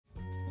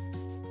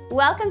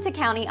Welcome to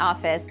County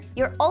Office,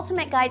 your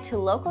ultimate guide to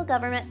local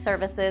government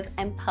services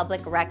and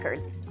public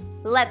records.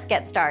 Let's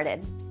get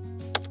started.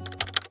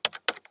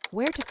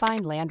 Where to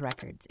find land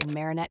records in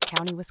Marinette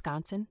County,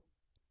 Wisconsin?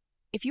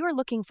 If you are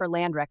looking for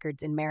land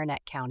records in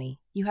Marinette County,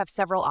 you have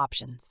several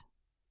options.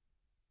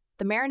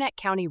 The Marinette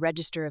County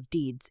Register of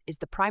Deeds is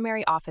the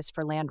primary office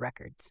for land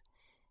records.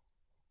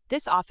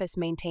 This office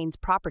maintains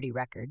property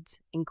records,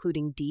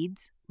 including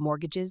deeds,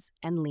 mortgages,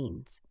 and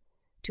liens.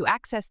 To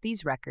access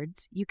these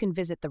records, you can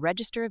visit the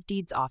Register of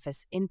Deeds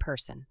office in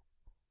person.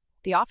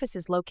 The office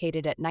is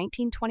located at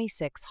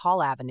 1926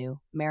 Hall Avenue,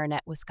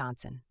 Marinette,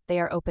 Wisconsin. They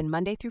are open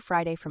Monday through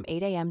Friday from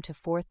 8 a.m. to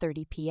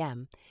 4:30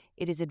 p.m.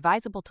 It is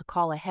advisable to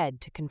call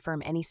ahead to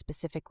confirm any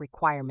specific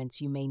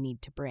requirements you may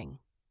need to bring.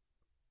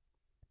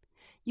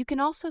 You can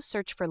also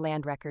search for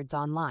land records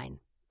online.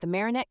 The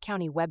Marinette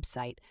County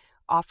website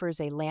offers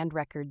a land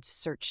records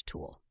search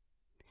tool.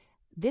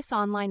 This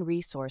online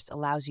resource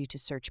allows you to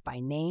search by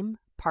name,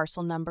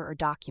 parcel number, or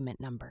document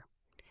number.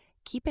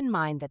 Keep in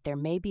mind that there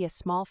may be a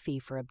small fee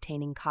for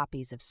obtaining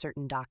copies of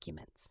certain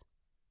documents.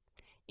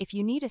 If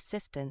you need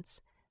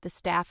assistance, the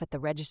staff at the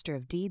Register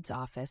of Deeds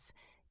office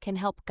can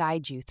help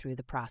guide you through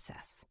the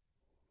process.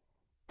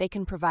 They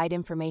can provide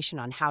information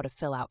on how to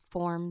fill out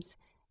forms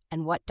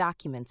and what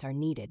documents are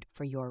needed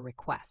for your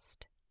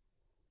request.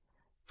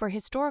 For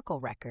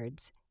historical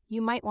records,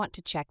 you might want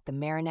to check the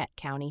Marinette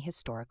County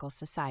Historical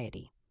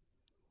Society.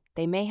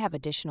 They may have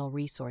additional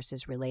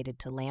resources related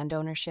to land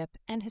ownership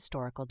and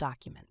historical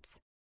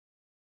documents.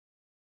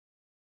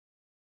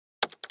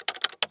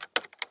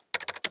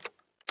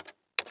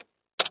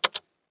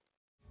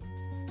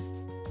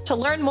 To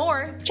learn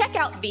more, check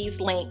out these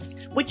links,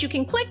 which you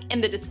can click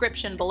in the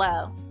description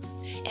below.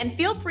 And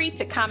feel free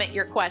to comment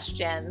your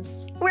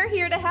questions. We're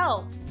here to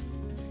help.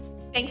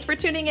 Thanks for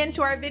tuning in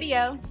to our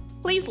video.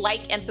 Please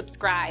like and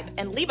subscribe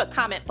and leave a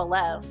comment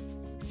below.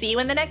 See you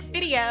in the next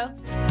video.